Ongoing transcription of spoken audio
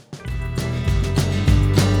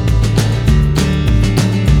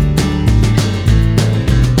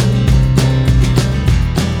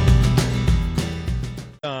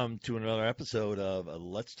episode of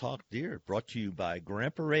Let's Talk Deer, brought to you by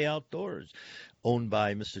Grandpa Ray Outdoors, owned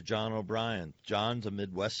by Mr. John O'Brien. John's a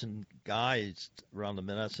Midwestern guy. He's around the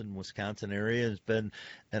Madison, Wisconsin area. He's been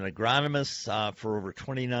an agronomist for over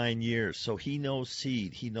 29 years. So he knows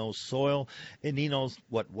seed, he knows soil, and he knows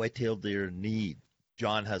what whitetail deer need.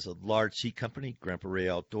 John has a large seed company, Grandpa Ray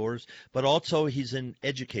Outdoors, but also he's in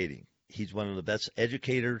educating. He's one of the best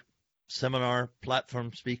educators, seminar,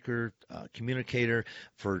 platform speaker, communicator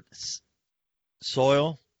for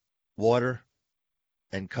soil, water,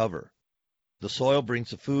 and cover. The soil brings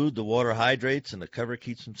the food, the water hydrates, and the cover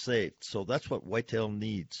keeps them safe. So that's what whitetail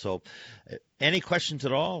needs. So any questions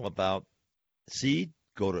at all about seed,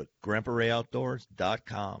 go to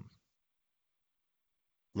grandparrayoutdoors.com.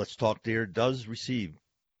 Let's Talk Deer does receive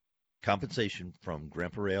compensation from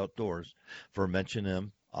Grandpa Ray Outdoors for mentioning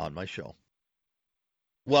him on my show.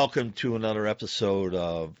 Welcome to another episode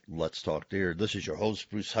of Let's Talk Deer. This is your host,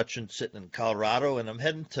 Bruce Hutchins, sitting in Colorado, and I'm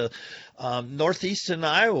heading to northeastern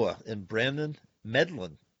Iowa in Brandon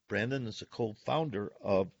Medlin. Brandon is a co-founder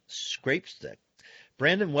of ScrapeStick.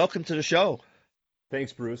 Brandon, welcome to the show.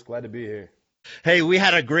 Thanks, Bruce. Glad to be here. Hey, we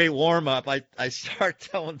had a great warm-up. I start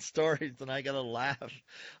telling stories, and I got to laugh.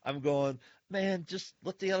 I'm going, man, just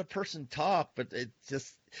let the other person talk, but it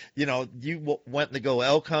just... You know, you went to go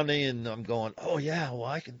elk hunting, and I'm going, oh, yeah, well,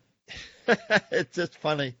 I can. It's just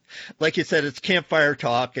funny. Like you said, it's campfire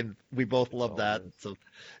talk, and we both love that. So,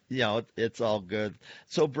 you know, it's all good.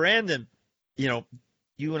 So, Brandon, you know,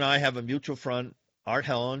 you and I have a mutual friend, Art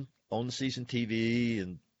Helen, owns Season TV,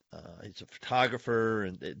 and he's a photographer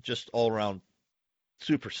and just all-around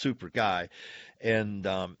super guy. And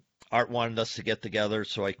Art wanted us to get together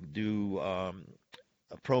so I can do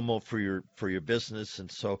a promo for your business.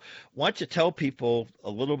 And so why don't you tell people a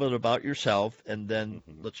little bit about yourself, and then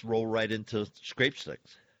let's roll right into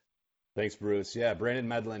ScrapeSticks. Thanks, Bruce. Yeah, Brandon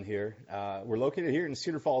Medlin here. We're located here in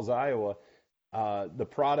Cedar Falls, Iowa. The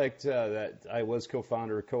product that I was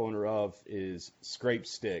co-founder, co-owner of is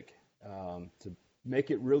ScrapeStick. To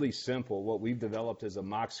make it really simple, what we've developed is a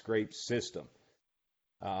mock scrape system.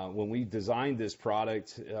 When we designed this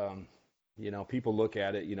product, you know, people look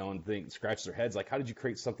at it, you know, and think, scratch their heads, like, how did you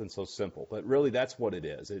create something so simple? But really, that's what it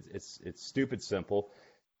is. It's stupid simple.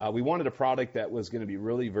 We wanted a product that was going to be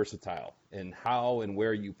really versatile in how and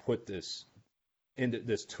where you put this into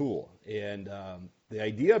this tool. And the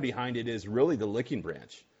idea behind it is really the licking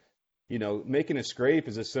branch. You know, making a scrape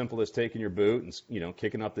is as simple as taking your boot and, you know,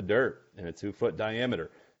 kicking up the dirt in a 2-foot diameter.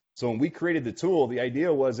 So when we created the tool, the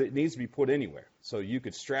idea was it needs to be put anywhere. So you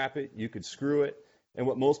could strap it, you could screw it. And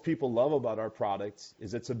what most people love about our product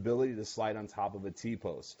is its ability to slide on top of a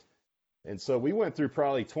T-post. And so we went through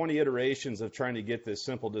probably 20 iterations of trying to get this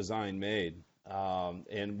simple design made.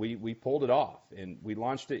 And we pulled it off. And we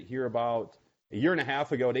launched it here about a year and a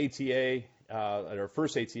half ago at ATA, at our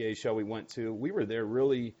first ATA show we went to. We were there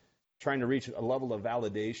really trying to reach a level of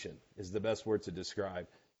validation is the best word to describe,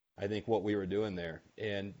 I think, what we were doing there.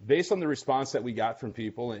 And based on the response that we got from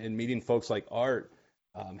people and meeting folks like Art,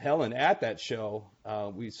 Helen, at that show,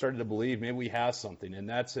 we started to believe maybe we have something, and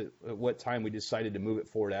that's at what time we decided to move it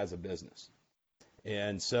forward as a business.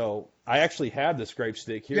 And so I actually have the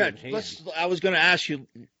ScrapeStick here in hand. I was going to ask you,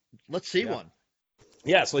 let's see one.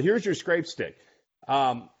 Yeah, so here's your ScrapeStick.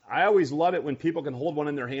 I always love it when people can hold one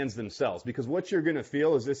in their hands themselves, because what you're going to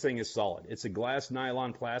feel is this thing is solid. It's a glass,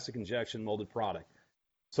 nylon, plastic injection molded product.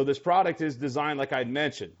 So this product is designed like I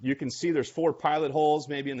mentioned. You can see there's 4 pilot holes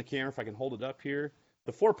maybe in the camera if I can hold it up here.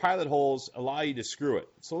 The 4 pilot holes allow you to screw it.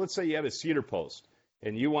 So let's say you have a cedar post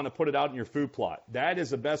and you want to put it out in your food plot. That is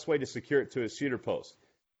the best way to secure it to a cedar post.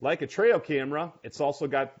 Like a trail camera, it's also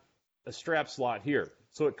got a strap slot here.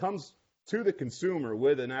 So it comes to the consumer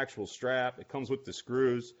with an actual strap. It comes with the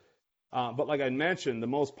screws. But like I mentioned, the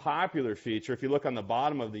most popular feature, if you look on the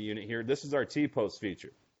bottom of the unit here, this is our T-post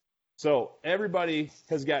feature. So everybody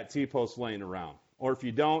has got T-posts laying around. Or if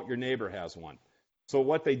you don't, your neighbor has one. So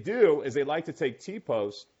what they do is they like to take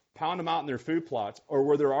T-posts, pound them out in their food plots, or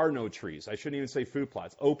where there are no trees. I shouldn't even say food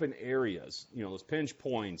plots, open areas, you know, those pinch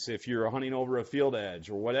points if you're hunting over a field edge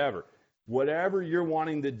or whatever. Whatever you're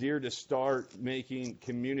wanting the deer to start making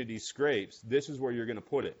community scrapes, this is where you're going to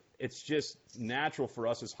put it. It's just natural for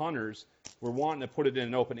us as hunters. We're wanting to put it in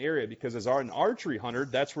an open area because as an archery hunter,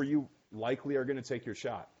 that's where you likely are going to take your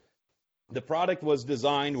shot. The product was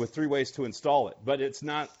designed with 3 ways to install it, but it's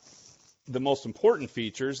not the most important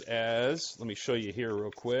features as, let me show you here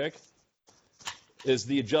real quick, is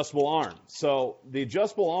the adjustable arm. So the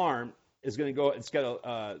adjustable arm is going to go, it's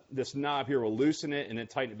got this knob here will loosen it and then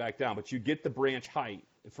tighten it back down, but you get the branch height.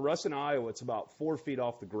 For us in Iowa, it's about 4 feet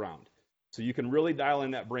off the ground. So you can really dial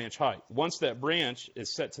in that branch height. Once that branch is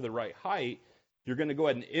set to the right height, you're going to go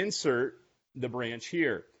ahead and insert the branch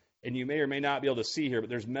here. And you may or may not be able to see here, but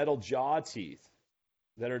there's metal jaw teeth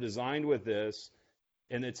that are designed with this,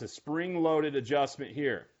 and it's a spring-loaded adjustment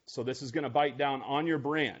here. So this is going to bite down on your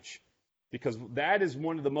branch, because that is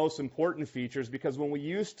one of the most important features, because when we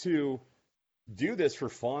used to do this for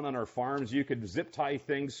fun on our farms, you could zip tie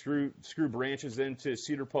things, screw branches into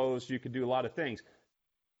cedar posts, you could do a lot of things.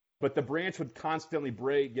 But the branch would constantly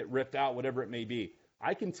break, get ripped out, whatever it may be.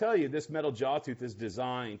 I can tell you this metal jaw tooth is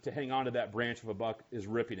designed to hang on to that branch if a buck is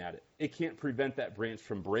ripping at it. It can't prevent that branch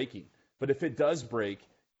from breaking. But if it does break,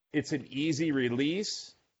 it's an easy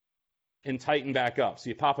release and tighten back up. So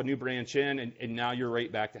you pop a new branch in, and now you're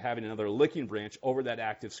right back to having another licking branch over that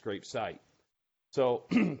active scrape site. So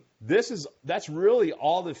that's really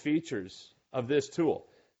all the features of this tool.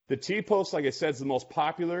 The T-post, like I said, is the most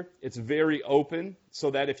popular. It's very open,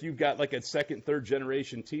 so that if you've got like a second, third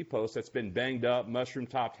generation T-post that's been banged up,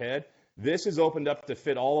 mushroom-topped head, this is opened up to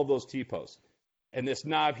fit all of those T-posts. And this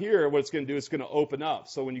knob here, what it's going to do is it's going to open up.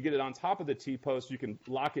 So when you get it on top of the T-post, you can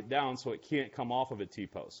lock it down so it can't come off of a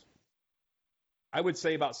T-post. I would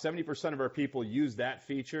say about 70% of our people use that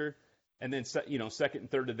feature, and then second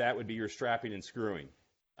and third of that would be your strapping and screwing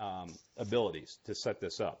abilities to set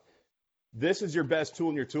this up. This is your best tool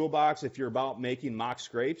in your toolbox if you're about making mock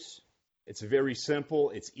scrapes. It's very simple.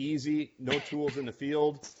 It's easy. No tools in the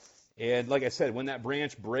field. And like I said, when that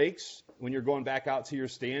branch breaks, when you're going back out to your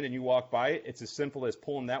stand and you walk by it, it's as simple as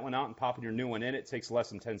pulling that one out and popping your new one in. It takes less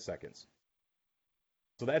than 10 seconds.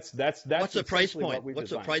 So that's what's the price point?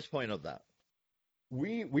 What's the price point of that?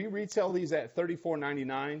 We retail these at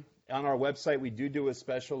 $34.99. On our website, we do a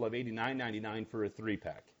special of $89.99 for a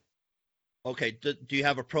 3-pack. Okay. Do you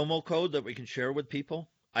have a promo code that we can share with people?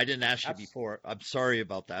 I didn't ask you before. I'm sorry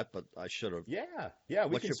about that, but I should have. Yeah.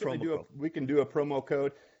 What's your promo code? We can do a promo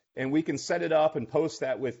code, and we can set it up and post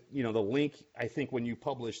that with the link. I think when you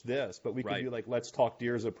publish this, but we can do like Let's Talk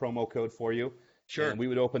Deer as a promo code for you. Sure. And we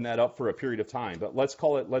would open that up for a period of time, but let's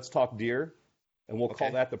call it Let's Talk Deer, and we'll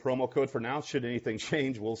call that the promo code for now. Should anything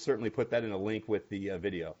change, we'll certainly put that in a link with the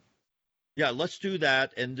video. Yeah, let's do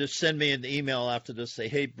that, and just send me an email after this. Say,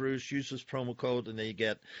 hey, Bruce, use this promo code, and then you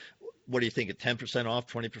get, what do you think, 10% off,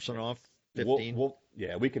 20% off, 15%?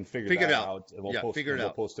 We can figure that out.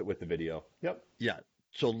 We'll post it with the video. Yep. Yeah.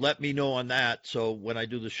 So let me know on that. So when I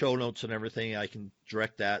do the show notes and everything, I can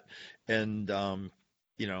direct that and,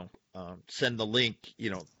 send the link,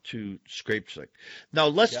 to ScrapeStick. Now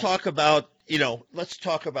let's talk about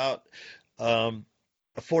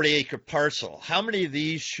a 40-acre parcel. How many of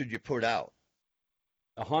these should you put out?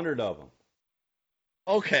 100 of them.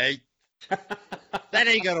 Okay. That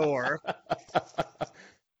ain't going to work.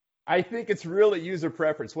 I think it's really user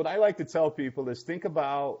preference. What I like to tell people is think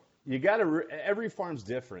about, every farm's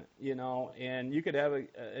different, and you could have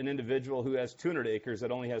an individual who has 200 acres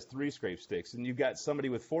that only has 3 ScrapeSticks, and you've got somebody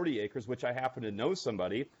with 40 acres, which I happen to know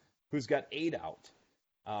somebody who's got 8 out.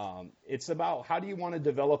 It's about how do you want to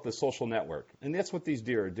develop the social network, and that's what these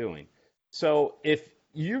deer are doing. So if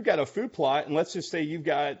you've got a food plot, and let's just say you've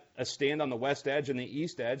got a stand on the west edge and the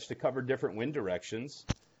east edge to cover different wind directions,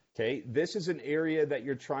 okay, this is an area that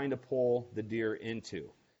you're trying to pull the deer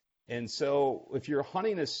into. And so if you're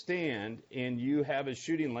hunting a stand and you have a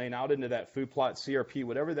shooting lane out into that food plot, CRP,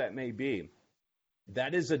 whatever that may be,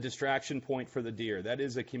 that is a distraction point for the deer. That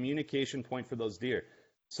is a communication point for those deer.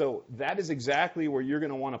 So that is exactly where you're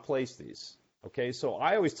going to want to place these. Okay, so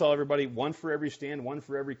I always tell everybody 1 for every stand, 1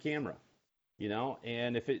 for every camera.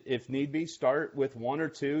 And if need be, start with 1 or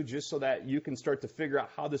 2 just so that you can start to figure out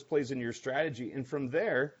how this plays into your strategy. And from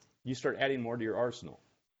there, you start adding more to your arsenal.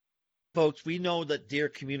 Folks, we know that deer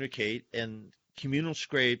communicate, and communal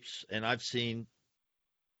scrapes, and I've seen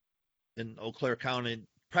in Eau Claire County,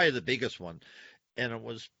 probably the biggest one, and it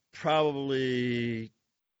was probably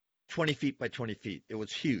 20 feet by 20 feet. It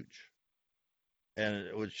was huge. And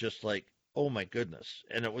it was just like, oh my goodness.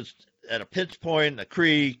 And it was at a pinch point, a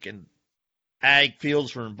creek, and ag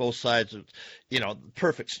fields were on both sides of,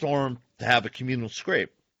 perfect storm to have a communal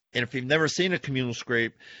scrape. And if you've never seen a communal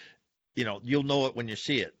scrape, you'll know it when you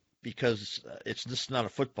see it, because it's just not a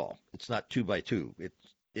football. It's not 2 by 2.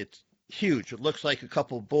 It's huge. It looks like a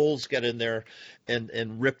couple of bulls got in there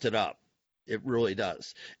and ripped it up. It really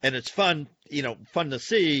does. And it's fun, fun to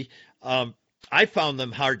see. I found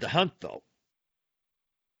them hard to hunt, though.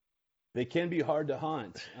 They can be hard to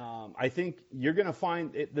hunt. I think you're going to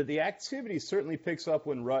find that the activity certainly picks up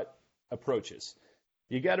when rut approaches.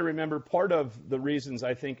 You got to remember, part of the reasons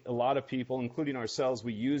I think a lot of people, including ourselves,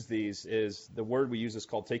 we use these is the word we use is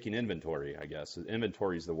called taking inventory, I guess.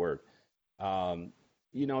 Inventory is the word.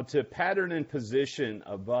 to pattern and position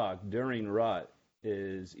a buck during rut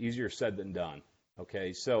is easier said than done.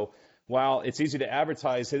 Okay, so while it's easy to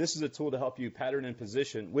advertise, hey, this is a tool to help you pattern and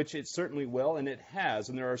position, which it certainly will, and it has,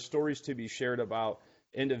 and there are stories to be shared about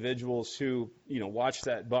individuals who, watch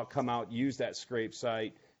that buck come out, use that scrape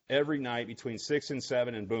site every night between 6 and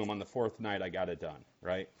 7, and boom, on the 4th night, I got it done,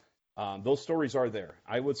 right? Those stories are there.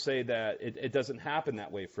 I would say that it doesn't happen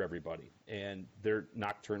that way for everybody, and they're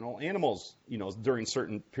nocturnal animals, during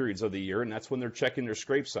certain periods of the year, and that's when they're checking their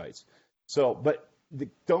scrape sites. So, but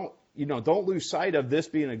don't lose sight of this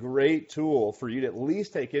being a great tool for you to at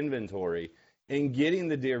least take inventory and getting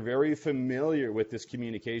the deer very familiar with this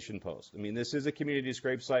communication post. I mean, this is a community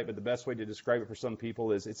scrape site, but the best way to describe it for some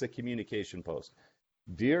people is it's a communication post.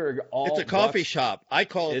 Deer are all It's a coffee shop. I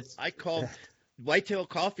call whitetail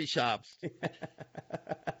coffee shops.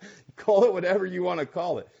 Call it whatever you want to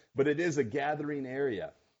call it, but it is a gathering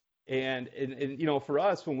area. And for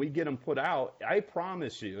us, when we get them put out, I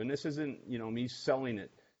promise you, and this isn't, me selling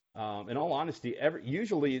it, in all honesty,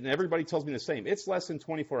 usually, and everybody tells me the same, it's less than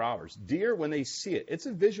 24 hours. Deer, when they see it, it's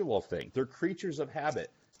a visual thing. They're creatures of habit.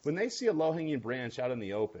 When they see a low-hanging branch out in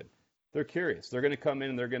the open, they're curious. They're going to come in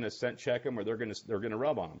and they're going to scent check them, or they're going to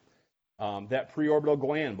rub on them. That preorbital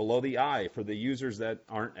gland below the eye, for the users that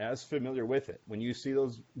aren't as familiar with it, when you see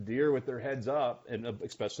those deer with their heads up, and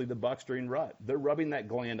especially the bucks during rut, they're rubbing that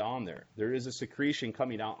gland on there. There is a secretion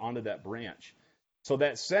coming out onto that branch. So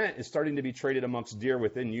that scent is starting to be traded amongst deer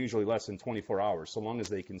within usually less than 24 hours, so long as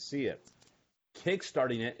they can see it.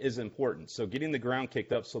 Kick-starting it is important. So getting the ground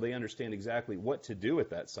kicked up so they understand exactly what to do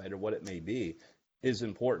with that site or what it may be is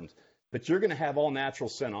important. But you're going to have all natural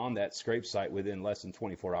scent on that scrape site within less than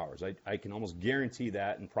 24 hours. I can almost guarantee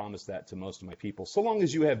that and promise that to most of my people, so long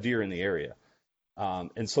as you have deer in the area.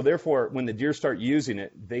 And so therefore, when the deer start using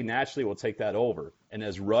it, they naturally will take that over. And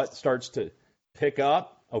as rut starts to pick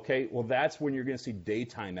up, okay, well, that's when you're going to see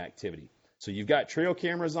daytime activity. So you've got trail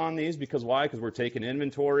cameras on these because why? Because we're taking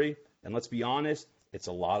inventory. And let's be honest, it's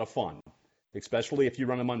a lot of fun, especially if you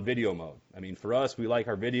run them on video mode. I mean, for us, we like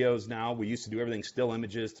our videos now. We used to do everything still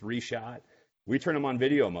images, 3-shot. We turn them on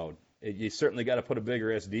video mode. You certainly got to put a bigger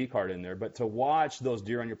SD card in there. But to watch those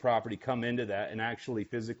deer on your property come into that and actually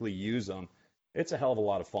physically use them, it's a hell of a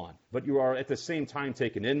lot of fun. But you are at the same time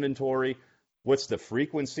taking inventory. What's the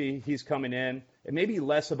frequency he's coming in? It may be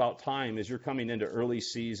less about time as you're coming into early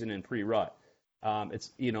season and pre-rut.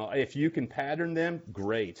 It's, if you can pattern them,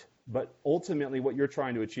 great. But ultimately what you're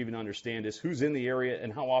trying to achieve and understand is who's in the area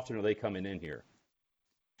and how often are they coming in here.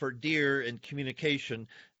 For deer in communication,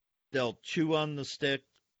 they'll chew on the stick,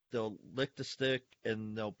 they'll lick the stick,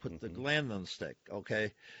 and they'll put the gland on the stick,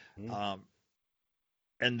 okay?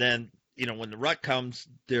 And then, when the rut comes,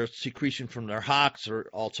 their secretion from their hocks are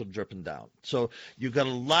also dripping down. So you've got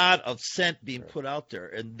a lot of scent being put out there.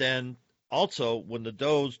 And then also, when the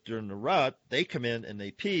does during the rut, they come in and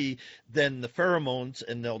they pee, then the pheromones,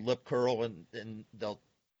 and they'll lip curl and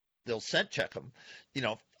they'll scent check them.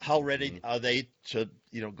 How ready are they to,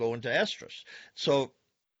 go into estrus? So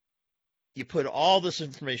you put all this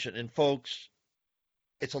information, and folks,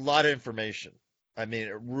 it's a lot of information. I mean,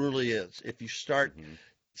 it really is. If you start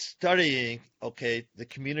studying, the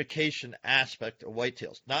communication aspect of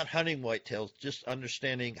whitetails, not hunting whitetails, just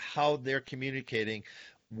understanding how they're communicating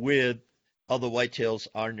with other whitetails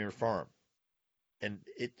on your farm. And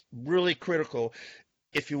it's really critical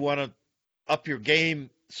if you want to up your game,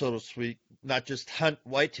 so to speak, not just hunt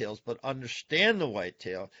whitetails, but understand the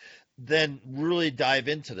whitetail, then really dive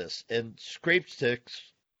into this. And ScrapeSticks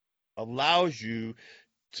allows you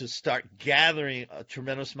to start gathering a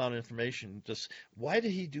tremendous amount of information. Just why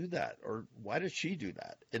did he do that, or why did she do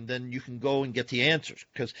that? And then you can go and get the answers,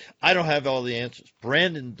 because I don't have all the answers.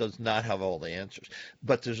 Brandon does not have all the answers,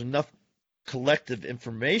 but there's enough collective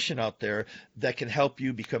information out there that can help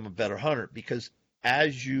you become a better hunter. Because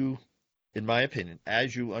as you, in my opinion,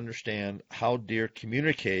 as you understand how deer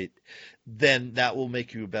communicate, then that will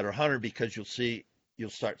make you a better hunter, because you'll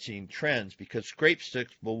start seeing trends, because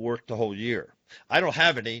ScrapeSticks will work the whole year. I don't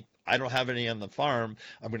have any on the farm.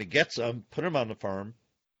 I'm going to get some, put them on the farm,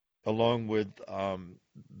 along with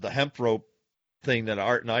the hemp rope thing that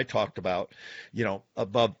Art and I talked about,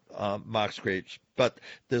 above mock scrapes. But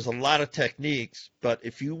there's a lot of techniques. But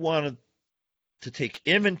if you wanted to take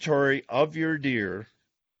inventory of your deer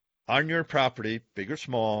on your property, big or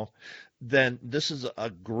small, then this is a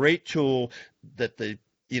great tool that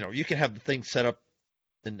you can have the thing set up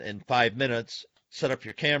in 5 minutes, set up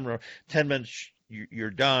your camera, 10 minutes, you're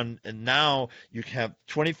done. And now you have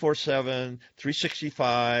 24/7,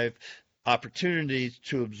 365 opportunities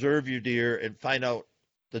to observe your deer and find out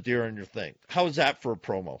the deer on your thing. How is that for a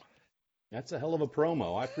promo? That's a hell of a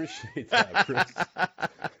promo. I appreciate that, Chris.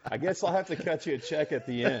 I guess I'll have to cut you a check at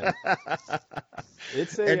the end.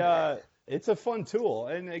 It's And it's a fun tool,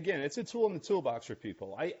 and again, it's a tool in the toolbox for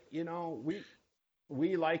people.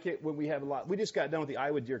 We like it when we have a lot. We just got done with the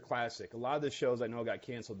Iowa Deer Classic. A lot of the shows I know got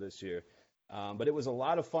canceled this year, but it was a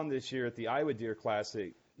lot of fun this year at the Iowa Deer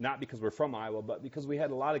Classic. Not because we're from Iowa, but because we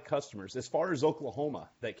had a lot of customers, as far as Oklahoma,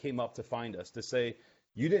 that came up to find us to say,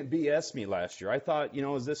 "You didn't BS me last year. I thought,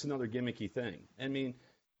 is this another gimmicky thing?" I mean,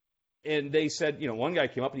 and they said, one guy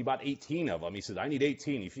came up and he bought 18 of them. He said, "I need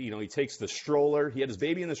 18." He takes the stroller. He had his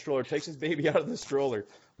baby in the stroller, takes his baby out of the stroller,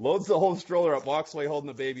 loads the whole stroller up, walks away holding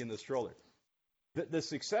the baby in the stroller. The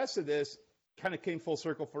success of this kind of came full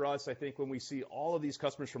circle for us, I think, when we see all of these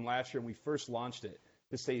customers from last year when we first launched it,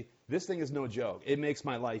 to say, this thing is no joke. It makes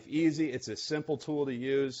my life easy. It's a simple tool to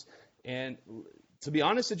use. And to be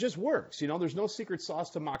honest, it just works. There's no secret sauce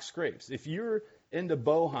to mock scrapes. If you're into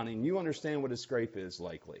bow hunting, you understand what a scrape is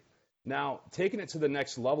likely. Now, taking it to the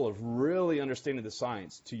next level of really understanding the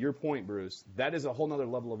science, to your point, Bruce, that is a whole nother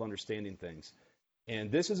level of understanding things.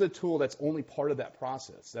 And this is a tool that's only part of that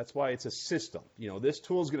process. That's why it's a system. This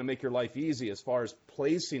tool is going to make your life easy as far as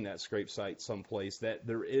placing that scrape site someplace that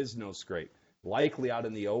there is no scrape, likely out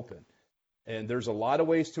in the open. And there's a lot of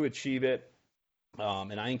ways to achieve it.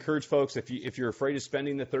 And I encourage folks, if you're afraid of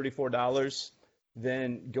spending the $34,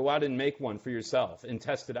 then go out and make one for yourself and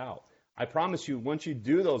test it out. I promise you, once you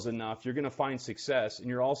do those enough, you're going to find success, and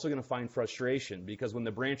you're also going to find frustration, because when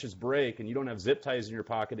the branches break and you don't have zip ties in your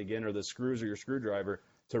pocket again, or the screws or your screwdriver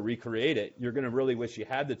to recreate it, you're going to really wish you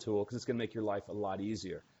had the tool, because it's going to make your life a lot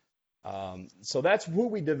easier. So that's who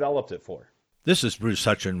we developed it for. this is Bruce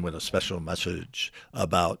Hutchin with a special message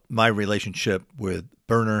about my relationship with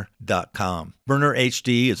Burner.com. Burner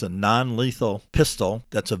HD is a non-lethal pistol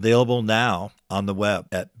that's available now on the web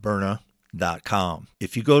at Burner.com.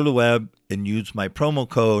 If you go to the web and use my promo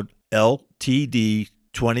code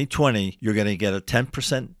LTD2020, you're going to get a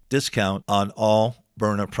 10% discount on all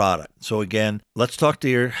Burner product. So again, Let's Talk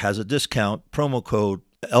Deer has a discount, promo code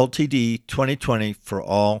LTD2020 for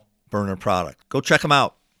all Burner product. Go check them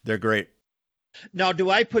out. They're great. Now, do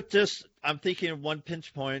I put this, I'm thinking of one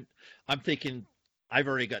pinch point. I'm thinking I've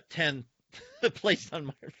already got 10 placed on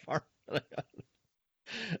my farm.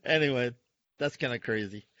 Anyway, that's kind of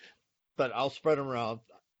crazy. But I'll spread them around.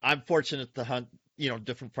 I'm fortunate to hunt,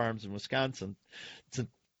 different farms in Wisconsin.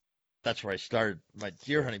 That's where I started my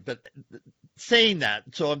deer hunting. But saying that,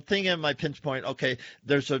 so I'm thinking of my pinch point, okay,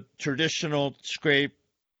 there's a traditional scrape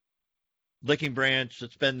licking branch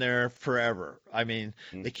that's been there forever. I mean,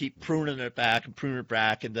 they keep pruning it back,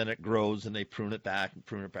 and then it grows, and they prune it back and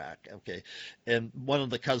prune it back. Okay. And one of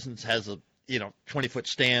the cousins has a, 20-foot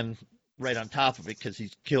stand right on top of it because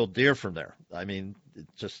he's killed deer from there. I mean, it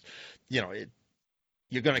just, you're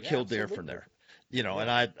going to kill deer from there. And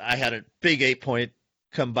I had a big 8-point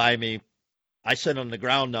come by me. I sit on the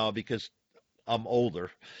ground now because I'm older,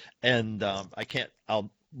 and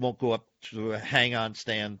won't go up to a hang-on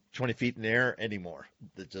stand 20 feet in the air anymore.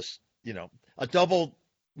 It just, a double,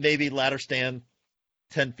 maybe ladder stand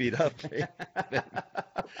 10 feet up.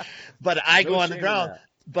 But I go on the ground.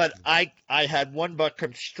 But I had one buck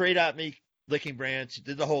come straight at me, licking branch. He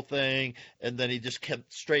did the whole thing, and then he just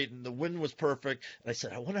kept straight, and the wind was perfect. And I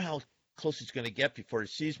said, I wonder how close he's going to get before he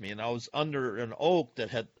sees me. And I was under an oak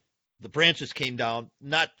that had the branches came down,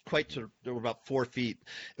 not quite to, they were about 4 feet.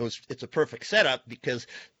 It's a perfect setup because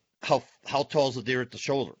how tall is the deer at the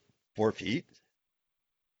shoulder? 4 feet?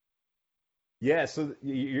 Yeah, so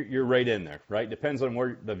you're right in there, right? Depends on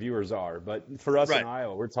where the viewers are, but for us in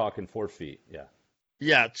Iowa, we're talking 4 feet. Yeah.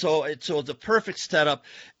 Yeah, so it's a perfect setup,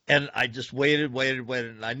 and I just waited,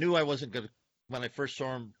 and I knew I wasn't going to. When I first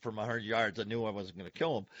saw him from 100 yards, I knew I wasn't going to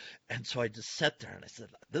kill him, and so I just sat there and I said,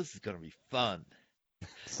 "This is going to be fun."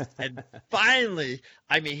 And finally,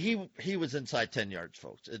 I mean, he was inside 10 yards,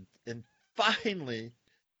 folks, and finally,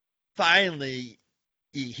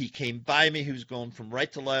 he came by me. He was going from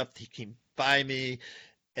right to left. He came by me,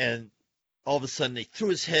 and all of a sudden he threw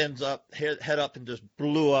his head up, and just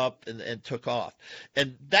blew up and took off.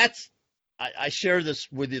 And I share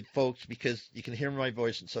this with you folks because you can hear my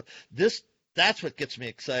voice and stuff. That's what gets me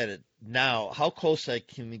excited now, how close I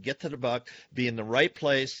can get to the buck, be in the right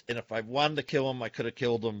place, and if I wanted to kill him, I could have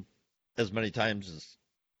killed him as many times as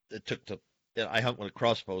it took to. I hunt with a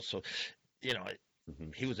crossbow, so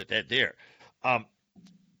he was a dead deer.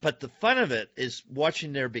 But the fun of it is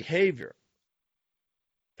watching their behavior.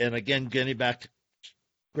 And again, getting back to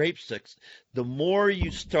ScrapeSticks, the more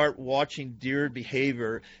you start watching deer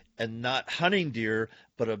behavior and not hunting deer,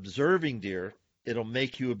 but observing deer, it'll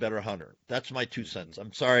make you a better hunter. That's my 2 cents.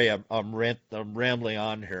 I'm sorry, I'm rambling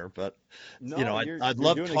on here, but No, I'd you're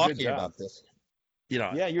love doing a good talking job. about this.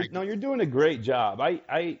 Yeah, you're doing a great job.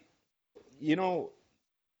 You know,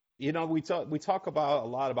 we talk about a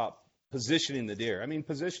lot about positioning the deer. I mean,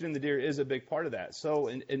 positioning the deer is a big part of that. So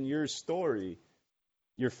in your story,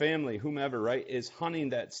 your family, whomever, right, is hunting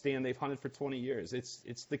that stand they've hunted for 20 years.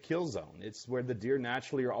 It's the kill zone. It's where the deer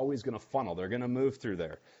naturally are always going to funnel. They're going to move through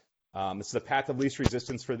there. It's the path of least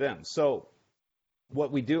resistance for them. So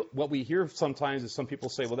what we hear sometimes is some people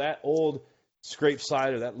say, well, that old scrape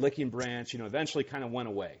side or that licking branch, eventually kind of went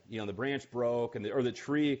away. The branch broke or the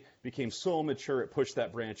tree became so mature it pushed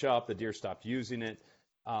that branch up. The deer stopped using it.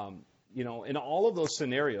 In all of those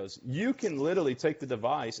scenarios, you can literally take the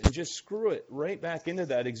device and just screw it right back into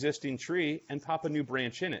that existing tree and pop a new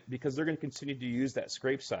branch in it because they're going to continue to use that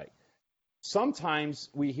scrape site. Sometimes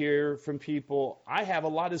we hear from people, I have a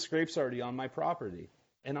lot of scrapes already on my property.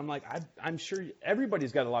 And I'm like, I'm sure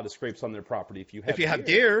everybody's got a lot of scrapes on their property if you have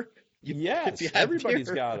deer. Yes, everybody's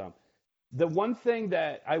got them. The one thing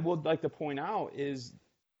that I would like to point out is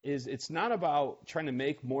it's not about trying to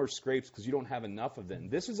make more scrapes because you don't have enough of them.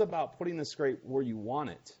 This is about putting the scrape where you want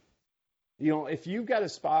it. If you've got a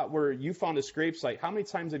spot where you found a scrape site, how many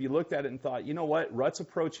times have you looked at it and thought, you know what, rut's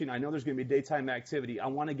approaching, I know there's going to be daytime activity, I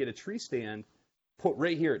want to get a tree stand put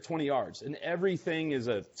right here at 20 yards, and everything is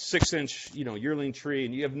a 6-inch, yearling tree,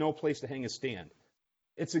 and you have no place to hang a stand.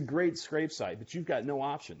 It's a great scrape site, but you've got no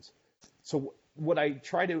options. So what I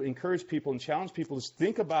try to encourage people and challenge people is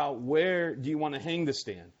think about where do you want to hang the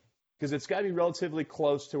stand, because it's got to be relatively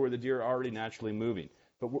close to where the deer are already naturally moving.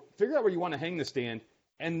 But figure out where you want to hang the stand,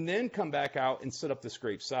 and then come back out and set up the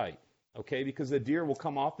scrape site, okay? Because the deer will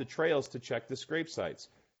come off the trails to check the scrape sites.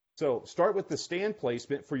 So start with the stand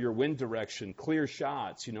placement for your wind direction, clear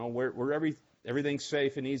shots, where everything's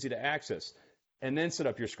safe and easy to access, and then set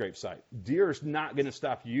up your scrape site. Deer is not going to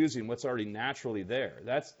stop using what's already naturally there.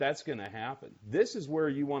 That's going to happen. This is where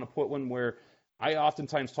you want to put one where I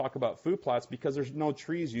oftentimes talk about food plots because there's no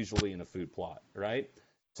trees usually in a food plot, right?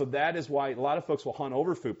 So that is why a lot of folks will hunt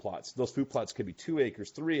over food plots. Those food plots could be 2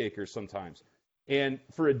 acres, 3 acres sometimes. And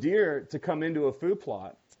for a deer to come into a food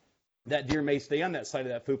plot, that deer may stay on that side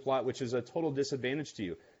of that food plot, which is a total disadvantage to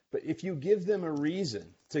you. But if you give them a reason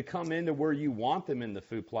to come into where you want them in the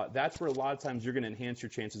food plot, that's where a lot of times you're going to enhance your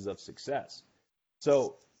chances of success.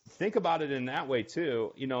 So think about it in that way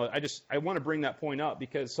too. I want to bring that point up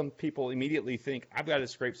because some people immediately think, I've got a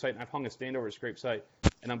scrape site and I've hung a stand over a scrape site,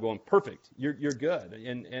 and I'm going, perfect, you're good,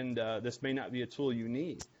 and this may not be a tool you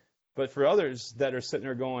need. But for others that are sitting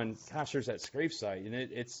there going, gosh, there's that scrape site, and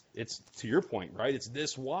it's to your point, right? It's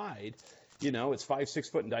this wide, it's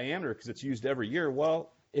 5-6 foot in diameter because it's used every year.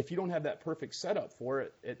 Well, if you don't have that perfect setup for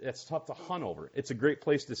it, it's tough to hunt over. It's a great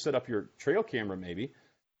place to set up your trail camera maybe,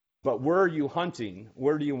 but where are you hunting?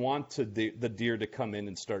 Where do you want the deer to come in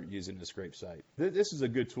and start using the scrape site? This is a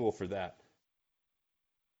good tool for that.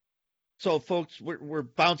 So, folks, we're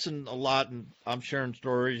bouncing a lot, and I'm sharing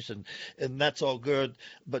stories, and that's all good.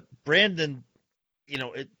 But Brandon,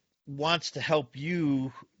 it wants to help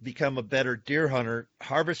you become a better deer hunter,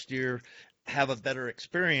 harvest deer, have a better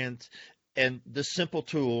experience, and this simple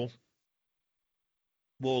tool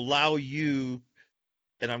will allow you,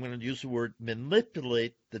 and I'm going to use the word,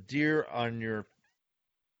 manipulate the deer on your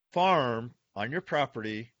farm, on your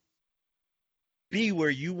property, be where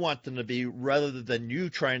you want them to be rather than you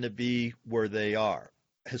trying to be where they are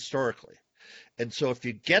historically. And so if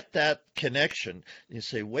you get that connection, you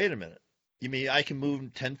say, wait a minute, you mean I can move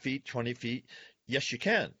them 10 feet, 20 feet? Yes, you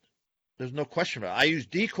can. There's no question about it. I use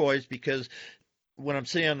decoys because when I'm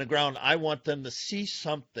sitting on the ground, I want them to see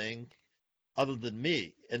something other than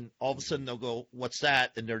me. And all of a sudden they'll go, what's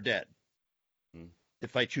that? And they're dead.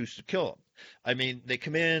 If I choose to kill them. I mean, they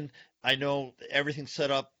come in, I know everything's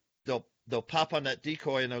set up, they'll pop on that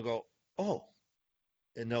decoy and they'll go, oh,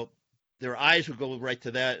 and their eyes will go right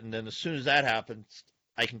to that. And then as soon as that happens,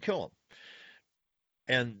 I can kill them.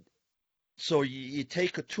 And so you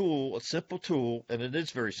take a tool, a simple tool, and it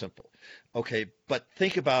is very simple. Okay, but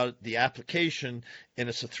think about the application, and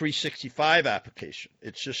it's a 365 application.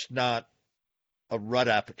 It's just not a rut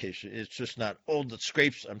application. It's just not, the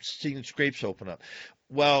scrapes, I'm seeing scrapes open up.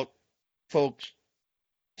 Well, folks,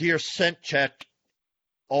 deer scent check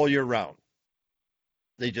all year round.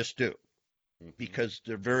 They just do, because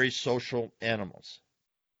they're very social animals.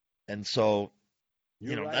 And so,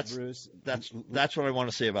 You're right, Bruce. That's what I want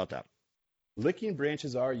to say about that. Licking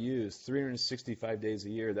branches are used 365 days a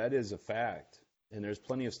year. That is a fact. And there's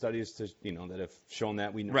plenty of studies that have shown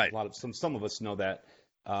that. We know right. a lot of some of us know that.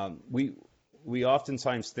 we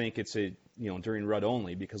oftentimes think it's during rut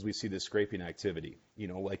only because we see this scraping activity.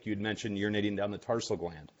 Like you'd mentioned, urinating down the tarsal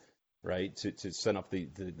gland, right, to send up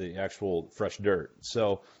the actual fresh dirt.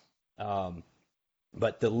 So,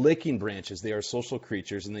 but the licking branches, they are social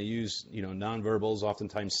creatures, and they use nonverbals,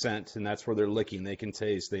 oftentimes scent, and that's where they're licking. They can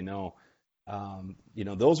taste, they know.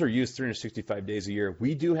 Those are used 365 days a year.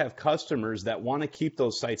 We do have customers that want to keep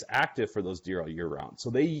those sites active for those deer all year round. So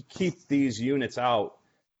they keep these units out,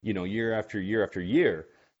 year after year after year.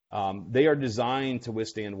 They are designed to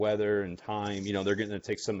withstand weather and time. They're going to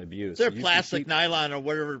take some abuse. They're plastic, nylon, or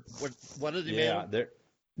whatever. What are they made of? They're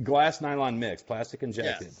glass nylon mix, plastic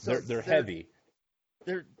injected. Yeah, so they're heavy.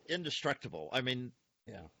 They're indestructible. I mean,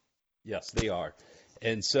 yeah, yes, they are.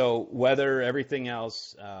 And so weather, everything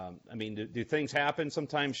else, do things happen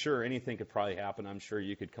sometimes? Sure, anything could probably happen. I'm sure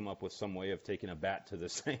you could come up with some way of taking a bat to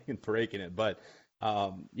this thing and breaking it. But,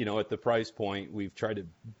 at the price point, we've tried to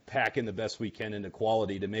pack in the best we can into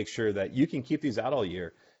quality to make sure that you can keep these out all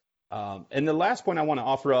year. And the last point I want to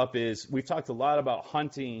offer up is we've talked a lot about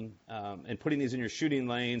hunting and putting these in your shooting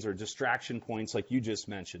lanes or distraction points like you just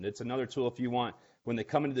mentioned. It's another tool if you want, when they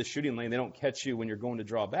come into the shooting lane, they don't catch you when you're going to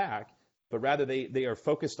draw back, but rather they are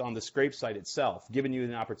focused on the scrape site itself, giving you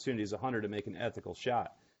an opportunity as a hunter to make an ethical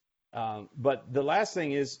shot. But the last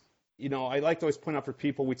thing is, I like to always point out for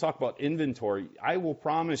people, we talk about inventory. I will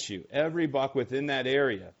promise you, every buck within that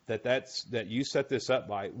area that you set this up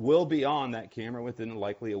by will be on that camera within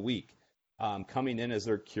likely a week, coming in as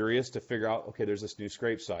they're curious to figure out, okay, there's this new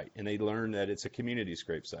scrape site, and they learn that it's a community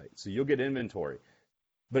scrape site. So you'll get inventory.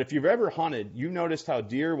 But if you've ever hunted, you noticed how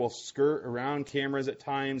deer will skirt around cameras at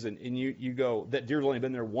times, and you go, that deer's only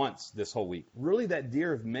been there once this whole week. Really, that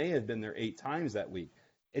deer may have been there 8 times that week.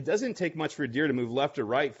 It doesn't take much for a deer to move left or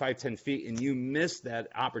right 5-10 feet, and you miss that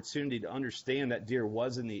opportunity to understand that deer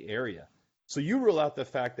was in the area. So you rule out the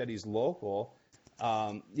fact that he's local,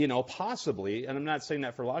 possibly, and I'm not saying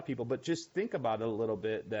that for a lot of people, but just think about it a little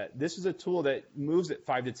bit, that this is a tool that moves at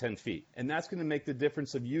 5 to 10 feet, and that's going to make the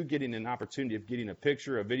difference of you getting an opportunity of getting a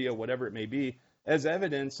picture, a video, whatever it may be, as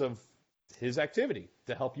evidence of his activity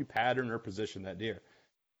to help you pattern or position that deer.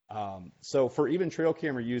 So for even trail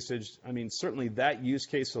camera usage, certainly that use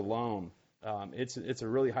case alone, it's a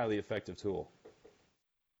really highly effective tool.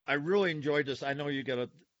 I really enjoyed this. I know you gotta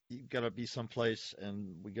be someplace,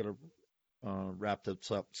 and we gotta wrap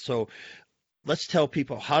this up. So let's tell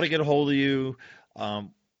people how to get a hold of you,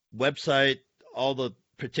 website, all the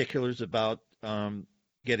particulars about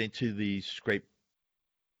getting to the ScrapeStick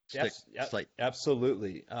site.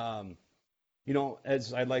 Absolutely.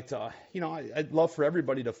 As I'd like to, I'd love for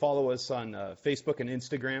everybody to follow us on Facebook and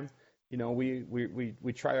Instagram.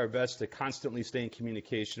 We try our best to constantly stay in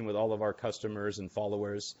communication with all of our customers and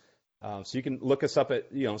followers. So you can look us up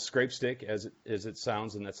at, ScrapeStick as it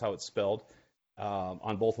sounds, and that's how it's spelled,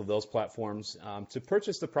 on both of those platforms. To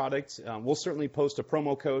purchase the product, we'll certainly post a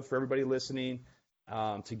promo code for everybody listening,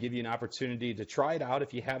 to give you an opportunity to try it out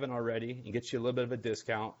if you haven't already and get you a little bit of a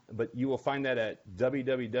discount. But you will find that at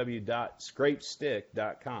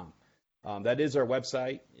www.scrapestick.com. That is our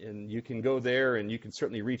website, and you can go there and you can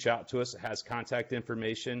certainly reach out to us. It has contact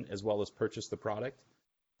information as well as purchase the product.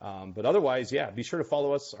 But otherwise, be sure to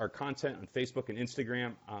follow us, our content on Facebook and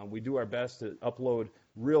Instagram. We do our best to upload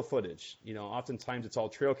real footage. Oftentimes it's all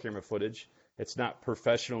trail camera footage. It's not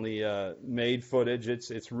professionally made footage.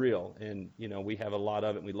 It's real, and we have a lot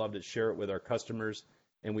of it. And we love to share it with our customers,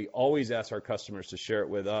 and we always ask our customers to share it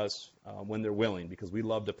with us when they're willing, because we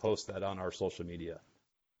love to post that on our social media.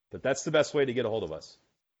 But that's the best way to get a hold of us.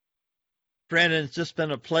 Brandon, it's just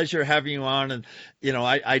been a pleasure having you on, and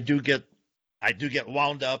I do get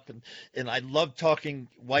wound up, and I love talking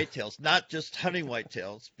whitetails, not just hunting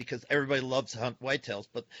whitetails, because everybody loves to hunt whitetails,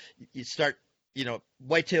 but you start.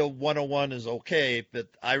 Whitetail 101 is okay, but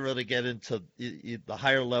I really get into the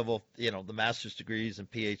higher level, the master's degrees and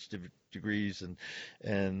PhD degrees,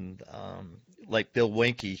 and like Bill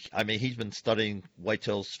Winke. He's been studying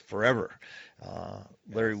whitetails forever.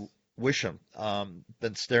 Larry Wisham,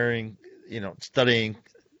 been studying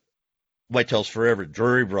whitetails forever.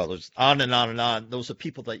 Drury Brothers, on and on and on. Those are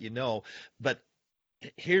people that But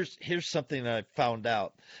here's something that I found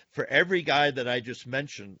out. For every guy that I just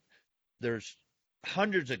mentioned, there's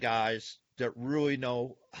hundreds of guys that really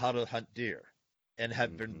know how to hunt deer and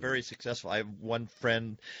have been very successful. I have one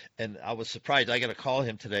friend, and I was surprised. I got to call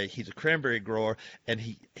him today. He's a cranberry grower, and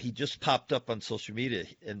he just popped up on social media.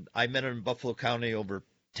 And I met him in Buffalo County over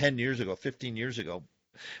 15 years ago,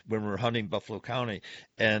 when we were hunting Buffalo County.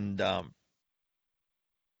 And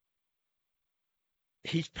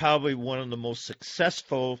he's probably one of the most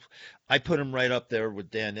successful. I put him right up there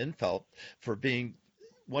with Dan Infelt for being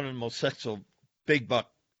one of the most big buck,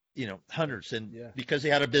 hunters, and Yeah. because he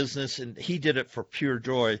had a business and he did it for pure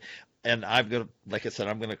joy. And like I said,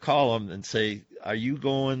 I'm going to call him and say, are you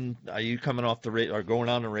coming off the radar, or going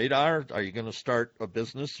on the radar? Are you going to start a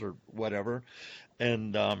business or whatever?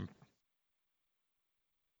 And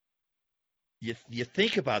you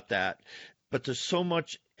think about that, but there's so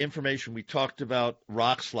much information. We talked about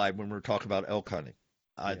rock slide when we were talking about elk hunting.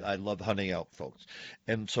 I love hunting elk, folks.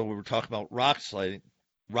 And so we were talking about rock slide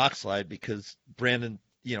because Brandon,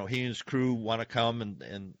 he and his crew want to come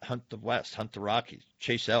and hunt the West, hunt the Rockies,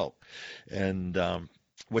 chase elk, and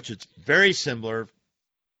which is very similar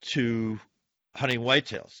to hunting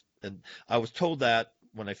whitetails. And I was told that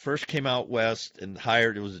when I first came out West and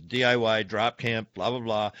hired, it was a DIY drop camp, blah, blah,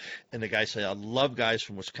 blah. And the guy said, I love guys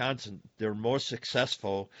from Wisconsin. They're more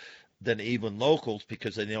successful than even locals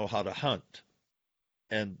because they know how to hunt.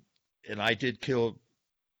 And I did kill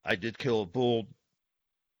a bull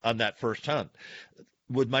on that first hunt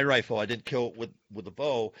with my rifle. I didn't kill it with a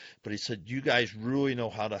bow, but he said, you guys really know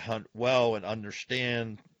how to hunt well and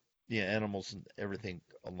understand the animals and everything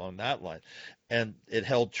along that line. And it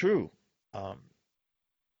held true,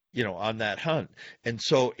 on that hunt. And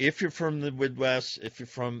so if you're from the Midwest, if you're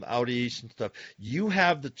from out east and stuff, you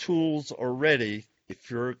have the tools already.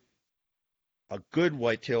 If you're a good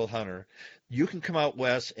whitetail hunter, you can come out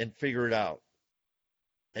West and figure it out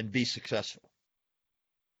and be successful.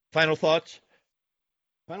 Final thoughts?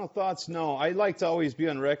 Final thoughts? No, I like to always be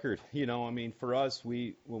on record. For us,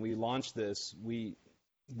 when we launched this,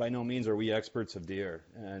 by no means are we experts of deer.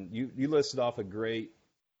 And you listed off a great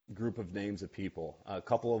group of names of people, a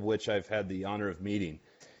couple of which I've had the honor of meeting.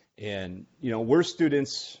 And, we're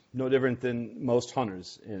students no different than most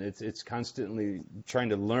hunters. And it's constantly trying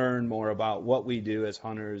to learn more about what we do as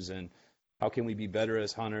hunters and how can we be better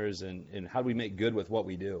as hunters and how do we make good with what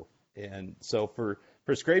we do. And so for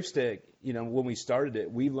ScrapeStick, when we started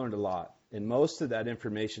it, we learned a lot. And most of that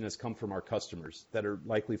information has come from our customers that are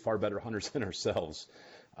likely far better hunters than ourselves.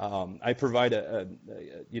 I provide a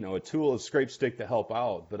tool of ScrapeStick to help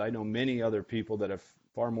out, but I know many other people that have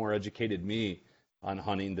far more educated me on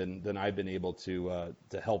hunting than I've been able to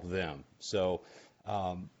help them. So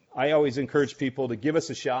I always encourage people to give us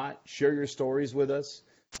a shot, share your stories with us.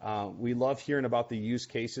 We love hearing about the use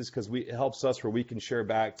cases because it helps us where we can share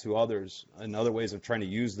back to others and other ways of trying to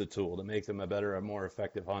use the tool to make them a better, a more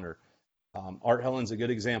effective hunter. Art Helland's a good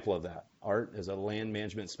example of that. Art is a land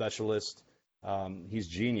management specialist. He's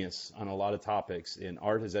genius on a lot of topics, and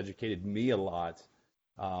Art has educated me a lot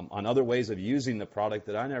on other ways of using the product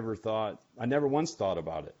that I never once thought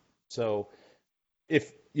about it. So if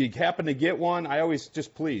you happen to get one, I always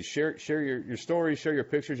just please share your stories, share your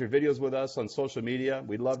pictures, your videos with us on social media.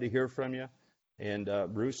 We'd love to hear from you. And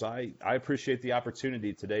Bruce, I appreciate the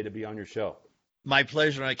opportunity today to be on your show. My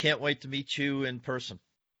pleasure. I can't wait to meet you in person.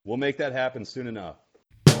 We'll make that happen soon enough.